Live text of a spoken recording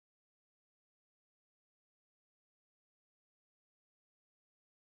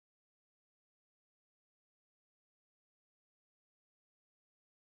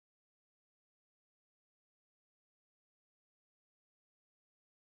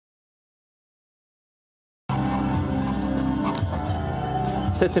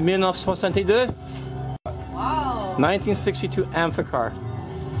C'était 1962. Wow. 1962 Amphicar.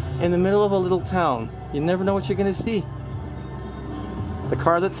 In the middle of a little town. You never know what you're going to see. The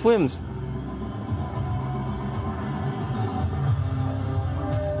car that swims.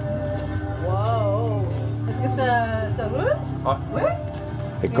 Wow. Est-ce que ça roule? Ah. Oui.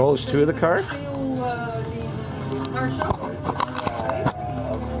 It goes to the car.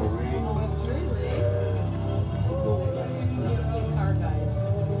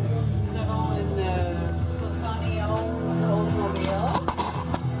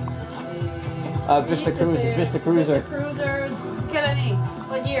 Vista Cruiser. Vista Cruisers. Quelle année?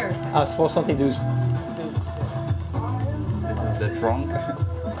 What year? 72. This is the trunk.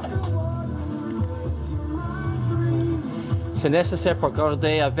 C'est nécessaire pour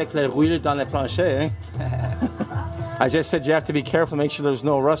garder avec les rouille dans les planchers. Hein? I just said you have to be careful, make sure there's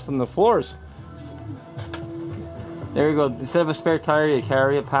no rust on the floors. There you go. Instead of a spare tire, you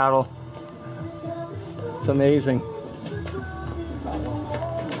carry a paddle. It's amazing.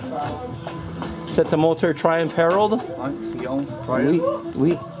 C'est the motor Triumph Herald? Triumph Oui,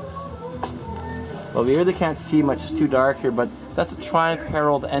 oui. Well, we really can't see much, it's too dark here, but that's a Triumph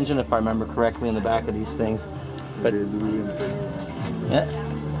Herald engine, if I remember correctly, in the back of these things. But yeah,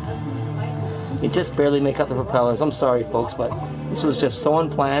 you just barely make out the propellers. I'm sorry, folks, but this was just so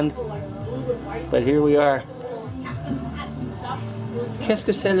unplanned. But here we are. Qu'est-ce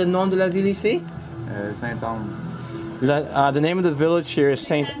que c'est le nom de la ville ici? Saint-Anne. The name of the village here is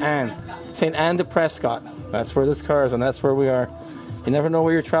Saint Anne. St. Anne de Prescott. That's where this car is, and that's where we are. You never know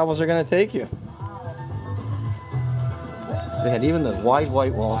where your travels are going to take you. They had even the wide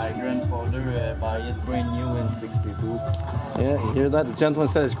white walls. My grandfather bought it brand new in '62. Yeah, you hear that? The gentleman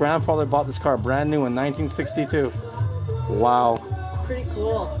said his grandfather bought this car brand new in 1962. Wow. Pretty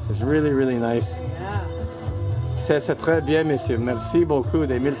cool. It's really, really nice. Yeah. C'est très bien, messieurs. Merci beaucoup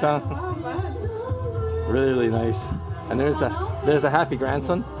des mille temps. Really, really nice. And there's the happy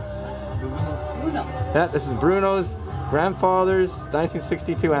grandson. Bruno. Yeah, this is Bruno's grandfather's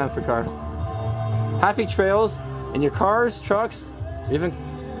 1962 Amphicar. Happy trails in your cars, trucks, even,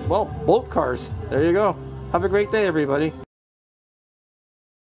 well, boat cars. There you go. Have a great day, everybody.